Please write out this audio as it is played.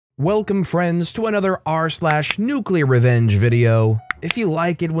Welcome friends to another r/NuclearRevenge video. If you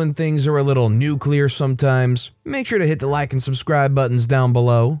like it when things are a little nuclear sometimes, make sure to hit the like and subscribe buttons down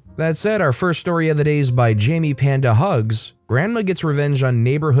below. That said, our first story of the day is by Jamie Panda Hugs. Grandma gets revenge on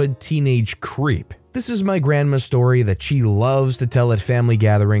neighborhood teenage creep. This is my grandma's story that she loves to tell at family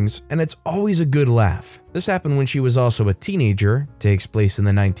gatherings, and it's always a good laugh. This happened when she was also a teenager, takes place in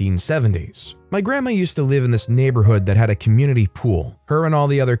the 1970s. My grandma used to live in this neighborhood that had a community pool. Her and all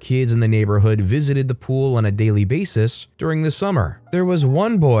the other kids in the neighborhood visited the pool on a daily basis during the summer. There was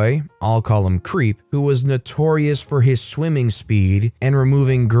one boy, I'll call him Creep, who was notorious for his swimming speed and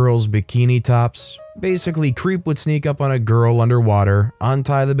removing girls' bikini tops. Basically, Creep would sneak up on a girl underwater,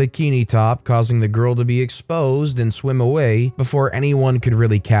 untie the bikini top, causing the girl to be exposed and swim away before anyone could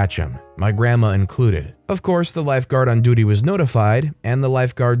really catch him, my grandma included. Of course, the lifeguard on duty was notified, and the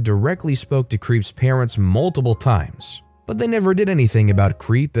lifeguard directly spoke to Creep's parents multiple times. But they never did anything about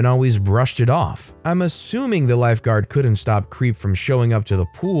Creep and always brushed it off. I'm assuming the lifeguard couldn't stop Creep from showing up to the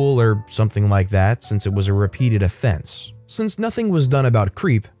pool or something like that since it was a repeated offense. Since nothing was done about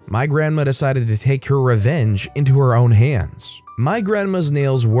Creep, my grandma decided to take her revenge into her own hands. My grandma's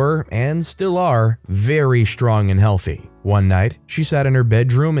nails were, and still are, very strong and healthy. One night, she sat in her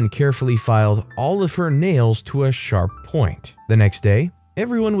bedroom and carefully filed all of her nails to a sharp point. The next day,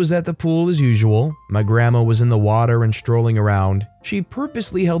 everyone was at the pool as usual. My grandma was in the water and strolling around. She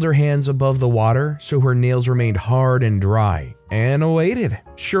purposely held her hands above the water so her nails remained hard and dry, and waited.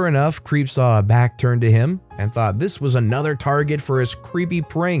 Sure enough, Creep saw a back turned to him and thought this was another target for his creepy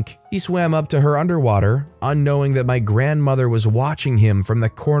prank. He swam up to her underwater, unknowing that my grandmother was watching him from the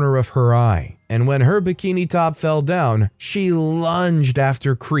corner of her eye. And when her bikini top fell down, she lunged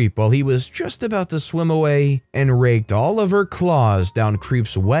after Creep while he was just about to swim away and raked all of her claws down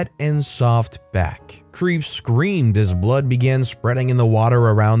Creep's wet and soft back. Creep screamed as blood began spreading in the water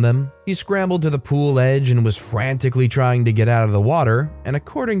around them. He scrambled to the pool edge and was frantically trying to get out of the water, and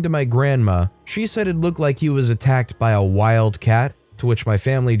according to my grandma, she said it looked like he was attacked by a wild cat, to which my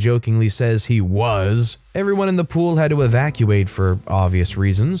family jokingly says he was. Everyone in the pool had to evacuate for obvious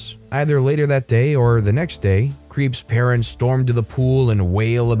reasons. Either later that day or the next day, Creep's parents stormed to the pool and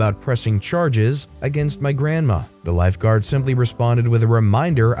wail about pressing charges against my grandma. The lifeguard simply responded with a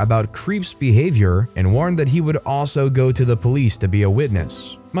reminder about Creep's behavior and warned that he would also go to the police to be a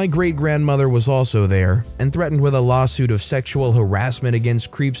witness. My great-grandmother was also there and threatened with a lawsuit of sexual harassment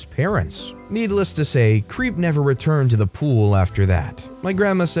against Creep's parents. Needless to say, Creep never returned to the pool after that. My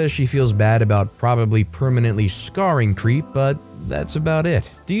grandma says she feels bad about probably permanently scarring Creep, but that's about it.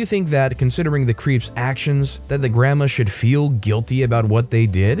 Do you think that, considering the Creep's actions, that the grandma should feel guilty about what they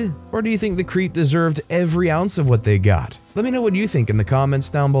did? Or do you think the Creep deserved every ounce of what they got? Let me know what you think in the comments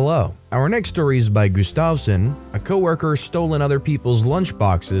down below. Our next story is by Gustavson. A coworker stolen other people's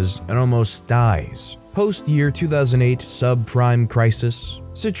lunchboxes and almost dies. Post-year 2008 subprime crisis.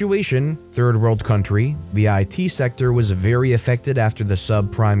 Situation: third world country. The IT sector was very affected after the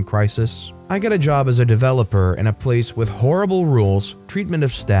subprime crisis. I got a job as a developer in a place with horrible rules, treatment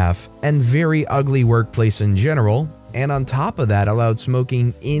of staff, and very ugly workplace in general, and on top of that allowed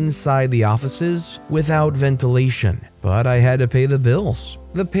smoking inside the offices without ventilation. But I had to pay the bills.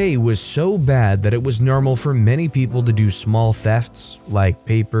 The pay was so bad that it was normal for many people to do small thefts like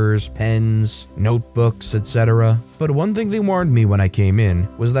papers, pens, notebooks, etc. But one thing they warned me when I came in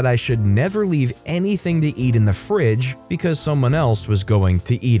was that I should never leave anything to eat in the fridge because someone else was going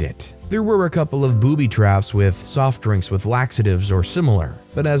to eat it. There were a couple of booby traps with soft drinks with laxatives or similar,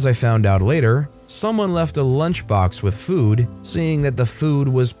 but as I found out later, someone left a lunchbox with food, saying that the food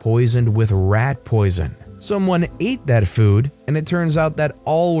was poisoned with rat poison. Someone ate that food, and it turns out that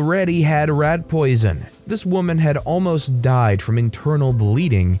already had rat poison. This woman had almost died from internal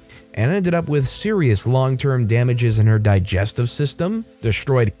bleeding and ended up with serious long-term damages in her digestive system,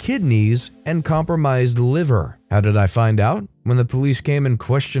 destroyed kidneys, and compromised liver. How did I find out? When the police came and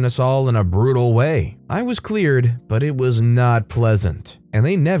questioned us all in a brutal way. I was cleared, but it was not pleasant. And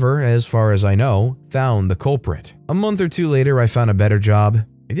they never, as far as I know, found the culprit. A month or two later, I found a better job.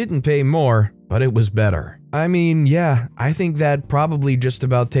 It didn't pay more, but it was better. I mean, yeah, I think that probably just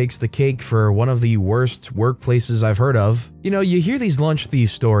about takes the cake for one of the worst workplaces I've heard of. You know, you hear these lunch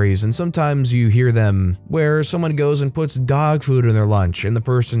thief stories, and sometimes you hear them where someone goes and puts dog food in their lunch and the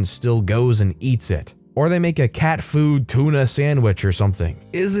person still goes and eats it. Or they make a cat food tuna sandwich or something.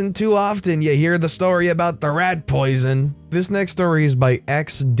 Isn't too often you hear the story about the rat poison. This next story is by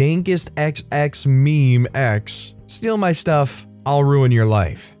XDankestXX Meme X. Steal my stuff, I'll ruin your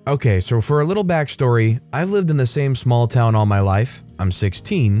life. Okay, so for a little backstory, I've lived in the same small town all my life. I'm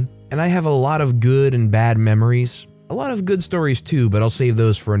 16, and I have a lot of good and bad memories. A lot of good stories too, but I'll save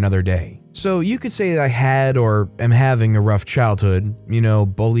those for another day. So you could say I had or am having a rough childhood,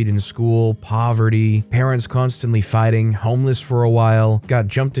 bullied in school, poverty, parents constantly fighting, homeless for a while, got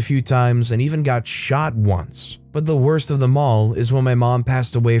jumped a few times, and even got shot once. But the worst of them all is when my mom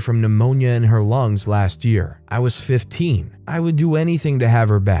passed away from pneumonia in her lungs last year. I was 15. I would do anything to have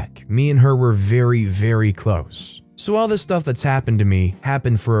her back. Me and her were very, very close. So all this stuff that's happened to me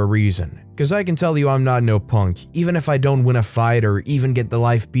happened for a reason. Because I can tell you I'm not no punk. Even if I don't win a fight or even get the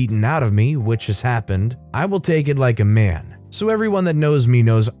life beaten out of me, which has happened, I will take it like a man. So everyone that knows me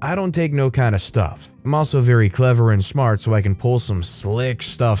knows I don't take no kind of stuff. I'm also very clever and smart, so I can pull some slick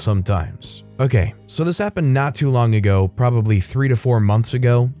stuff sometimes. Okay, so this happened not too long ago, probably 3 to 4 months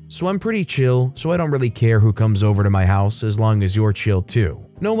ago. So I'm pretty chill, so I don't really care who comes over to my house as long as you're chill too.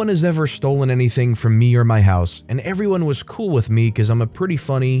 No one has ever stolen anything from me or my house, and everyone was cool with me because I'm a pretty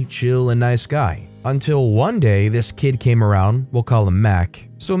funny, chill, and nice guy. Until one day, this kid came around, we'll call him Mac.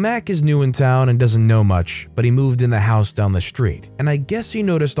 So Mac is new in town and doesn't know much, but he moved in the house down the street. And I guess he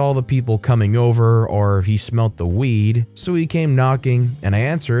noticed all the people coming over, or he smelt the weed, so he came knocking, and I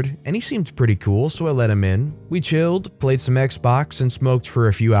answered, and he seemed pretty cool, so I let him in. We chilled, played some Xbox, and smoked for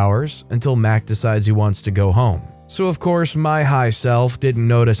a few hours, until Mac decides he wants to go home. So of course, my high self didn't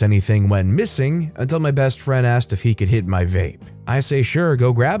notice anything went missing until my best friend asked if he could hit my vape. I say sure,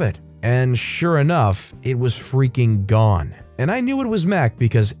 go grab it. And sure enough, it was freaking gone. And I knew it was Mac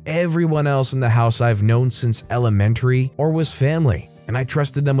because everyone else in the house I've known since elementary or was family, and I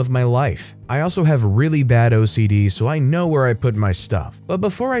trusted them with my life. I also have really bad OCD, so I know where I put my stuff. But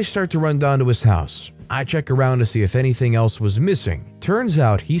before I start to run down to his house, I check around to see if anything else was missing. Turns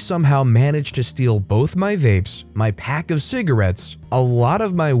out he somehow managed to steal both my vapes, my pack of cigarettes, a lot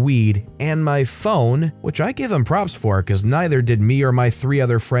of my weed, and my phone, which I give him props for because neither did me or my 3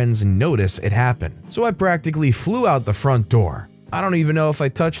 other friends notice it happen. So I practically flew out the front door. I don't even know if I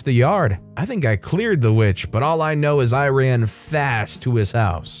touched the yard. I think I cleared the witch, but all I know is I ran fast to his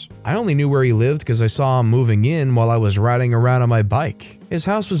house. I only knew where he lived because I saw him moving in while I was riding around on my bike. His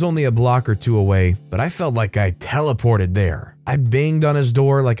house was only a block or 2 away, but I felt like I teleported there. I banged on his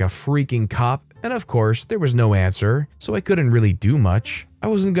door like a freaking cop, and of course, there was no answer, so I couldn't really do much. I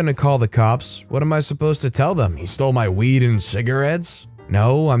wasn't gonna call the cops. What am I supposed to tell them? He stole my weed and cigarettes?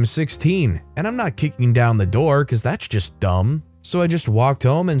 No, I'm 16, and I'm not kicking down the door because that's just dumb. So I just walked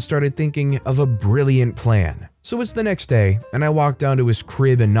home and started thinking of a brilliant plan. So it's the next day, and I walked down to his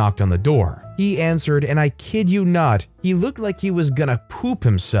crib and knocked on the door. He answered, and I kid you not, he looked like he was gonna poop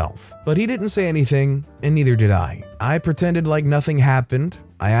himself. But he didn't say anything, and neither did I. I pretended like nothing happened.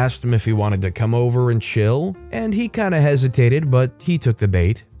 I asked him if he wanted to come over and chill, and he kinda hesitated, but he took the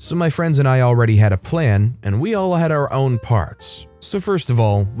bait. So my friends and I already had a plan, and we all had our own parts. So first of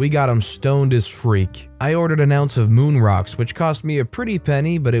all, we got him stoned as freak. I ordered an ounce of moon rocks, which cost me a pretty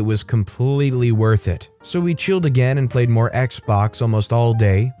penny, but it was completely worth it. So we chilled again and played more Xbox almost all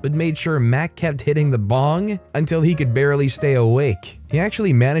day, but made sure Mac kept hitting the bong until he could barely stay awake. He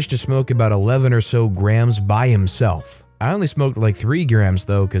actually managed to smoke about 11 or so grams by himself. I only smoked like 3 grams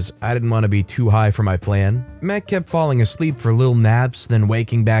though, cause I didn't want to be too high for my plan. Mac kept falling asleep for little naps, then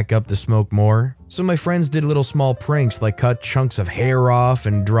waking back up to smoke more. So my friends did little small pranks like cut chunks of hair off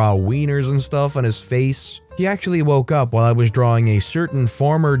and draw wieners and stuff on his face. He actually woke up while I was drawing a certain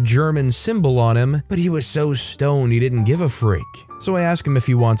former German symbol on him, but he was so stoned he didn't give a freak. So I asked him if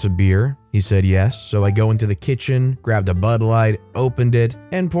he wants a beer. He said yes, so I go into the kitchen, grabbed a Bud Light, opened it,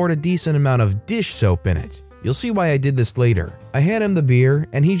 and poured a decent amount of dish soap in it. You'll see why I did this later. I hand him the beer,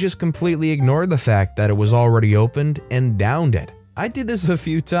 and he just completely ignored the fact that it was already opened and downed it. I did this a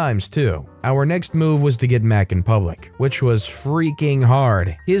few times too. Our next move was to get Mac in public, which was freaking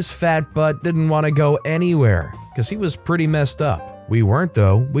hard. His fat butt didn't want to go anywhere, because he was pretty messed up. We weren't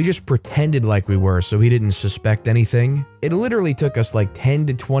though, we just pretended like we were so he didn't suspect anything. It literally took us like 10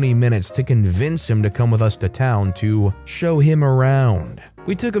 to 20 minutes to convince him to come with us to town to show him around.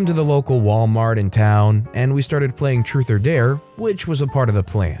 We took him to the local Walmart in town, and we started playing Truth or Dare, which was a part of the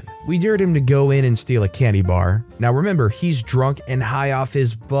plan. We dared him to go in and steal a candy bar. Now remember, he's drunk and high off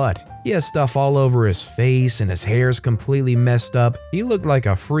his butt. He has stuff all over his face and his hair's completely messed up. He looked like a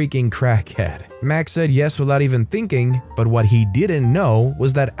freaking crackhead. Max said yes without even thinking, but what he didn't know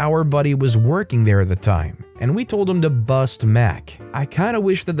was that our buddy was working there at the time, and we told him to bust Mac. I kinda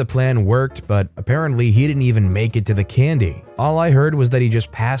wish that the plan worked, but apparently he didn't even make it to the candy. All I heard was that he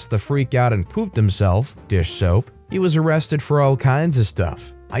just passed the freak out and pooped himself, dish soap. He was arrested for all kinds of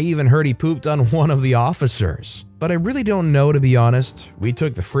stuff. I even heard he pooped on one of the officers. But I really don't know, to be honest. We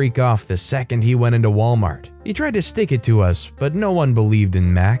took the freak off the second he went into Walmart. He tried to stick it to us, but no one believed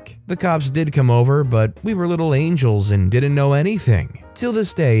in Mac. The cops did come over, but we were little angels and didn't know anything. Till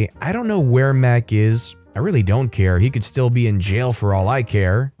this day, I don't know where Mac is. I really don't care. He could still be in jail for all I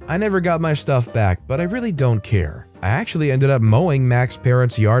care. I never got my stuff back, but I really don't care. I actually ended up mowing Mac's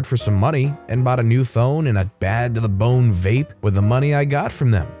parents' yard for some money and bought a new phone and a bad-to-the-bone vape with the money I got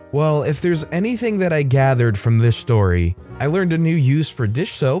from them. Well, if there's anything that I gathered from this story, I learned a new use for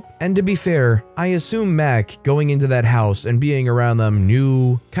dish soap, and to be fair, I assume Mac going into that house and being around them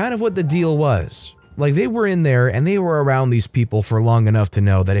knew kind of what the deal was. Like, they were in there and they were around these people for long enough to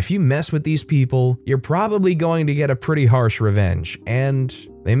know that if you mess with these people, you're probably going to get a pretty harsh revenge, and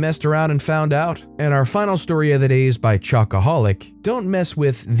they messed around and found out. And our final story of the day is by Chocoholic. Don't mess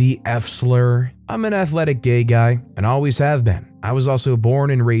with the F-slur. I'm an athletic gay guy and always have been. I was also born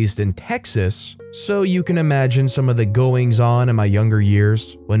and raised in Texas, so you can imagine some of the goings-on in my younger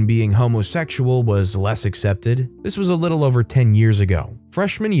years when being homosexual was less accepted. This was a little over 10 years ago.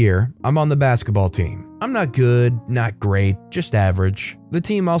 Freshman year, I'm on the basketball team. I'm not good, not great, just average. The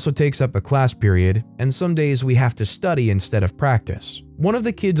team also takes up a class period, and some days we have to study instead of practice. One of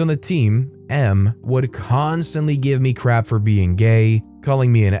the kids on the team, M, would constantly give me crap for being gay,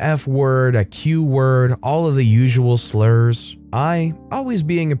 calling me an F word, a Q word, all of the usual slurs. I, always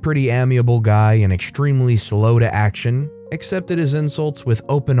being a pretty amiable guy and extremely slow to action, accepted his insults with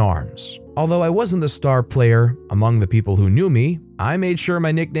open arms. Although I wasn't the star player among the people who knew me, I made sure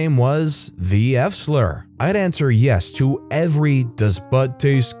my nickname was the F-slur. I'd answer yes to every "does butt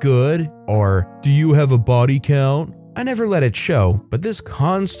taste good?" or "do you have a body count?" I never let it show, but this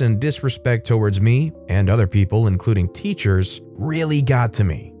constant disrespect towards me and other people, including teachers, really got to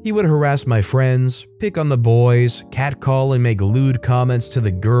me. He would harass my friends, pick on the boys, catcall and make lewd comments to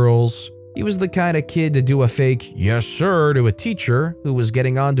the girls. He was the kind of kid to do a fake "yes sir" to a teacher who was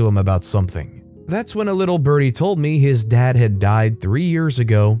getting onto him about something. That's when a little birdie told me his dad had died 3 years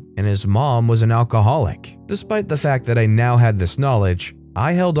ago and his mom was an alcoholic. Despite the fact that I now had this knowledge,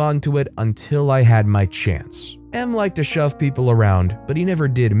 I held on to it until I had my chance. M liked to shove people around, but he never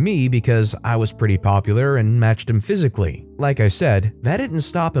did me because I was pretty popular and matched him physically. Like I said, that didn't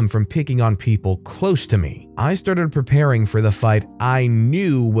stop him from picking on people close to me. I started preparing for the fight I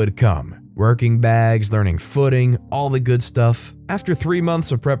knew would come. Working bags, learning footing, all the good stuff. After 3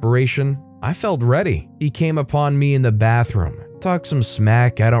 months of preparation, I felt ready. He came upon me in the bathroom. Talked some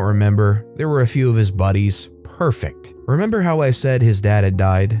smack, I don't remember. There were a few of his buddies. Perfect. Remember how I said his dad had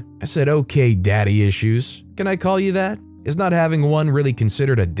died? I said, okay, daddy issues. Can I call you that? Is not having one really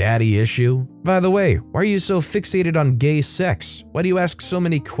considered a daddy issue? By the way, why are you so fixated on gay sex? Why do you ask so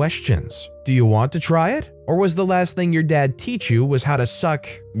many questions? Do you want to try it? Or was the last thing your dad teach you was how to suck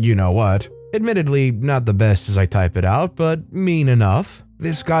you know what? Admittedly, not the best as I type it out, but mean enough.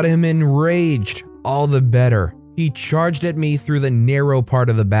 This got him enraged. All the better. He charged at me through the narrow part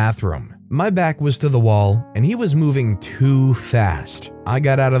of the bathroom. My back was to the wall, and he was moving too fast. I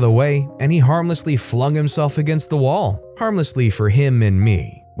got out of the way, and he harmlessly flung himself against the wall. Harmlessly for him and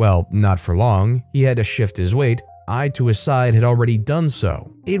me. Well, not for long. He had to shift his weight. I, to his side, had already done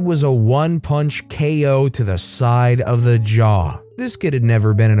so. It was a one-punch KO to the side of the jaw. This kid had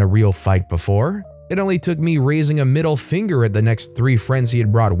never been in a real fight before. It only took me raising a middle finger at the next 3 friends he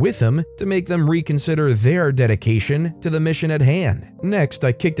had brought with him to make them reconsider their dedication to the mission at hand. Next,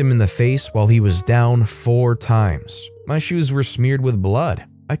 I kicked him in the face while he was down 4 times. My shoes were smeared with blood.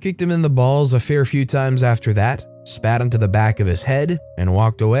 I kicked him in the balls a fair few times after that, spat into the back of his head, and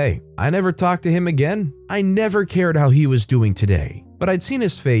walked away. I never talked to him again. I never cared how he was doing today. But I'd seen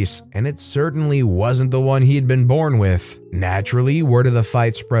his face, and it certainly wasn't the one he'd been born with. Naturally, word of the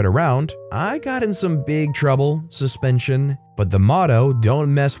fight spread around. I got in some big trouble, suspension, but the motto,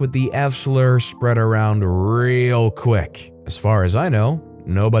 "don't mess with the F-slur," spread around real quick. As far as I know,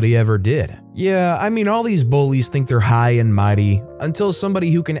 nobody ever did. Yeah, I mean, all these bullies think they're high and mighty until somebody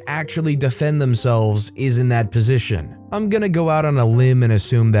who can actually defend themselves is in that position. I'm gonna go out on a limb and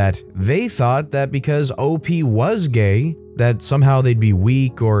assume that they thought that because OP was gay, that somehow they'd be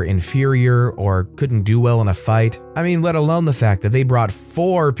weak or inferior or couldn't do well in a fight. I mean, let alone the fact that they brought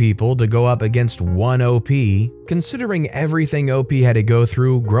 4 people to go up against 1 OP. Considering everything OP had to go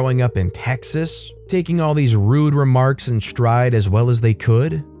through growing up in Texas, taking all these rude remarks in stride as well as they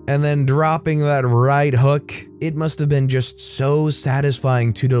could, and then dropping that right hook, it must have been just so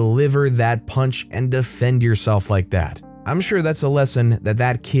satisfying to deliver that punch and defend yourself like that. I'm sure that's a lesson that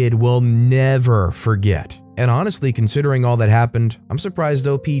that kid will never forget. And honestly, considering all that happened, I'm surprised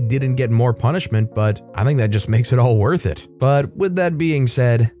OP didn't get more punishment, but I think that just makes it all worth it. But with that being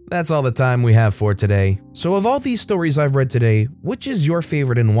said, that's all the time we have for today. So of all these stories I've read today, which is your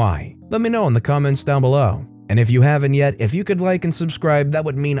favorite and why? Let me know in the comments down below. And if you haven't yet, if you could like and subscribe, that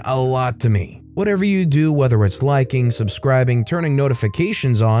would mean a lot to me. Whatever you do, whether it's liking, subscribing, turning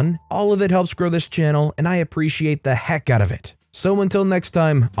notifications on, all of it helps grow this channel, and I appreciate the heck out of it. So until next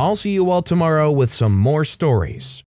time, I'll see you all tomorrow with some more stories.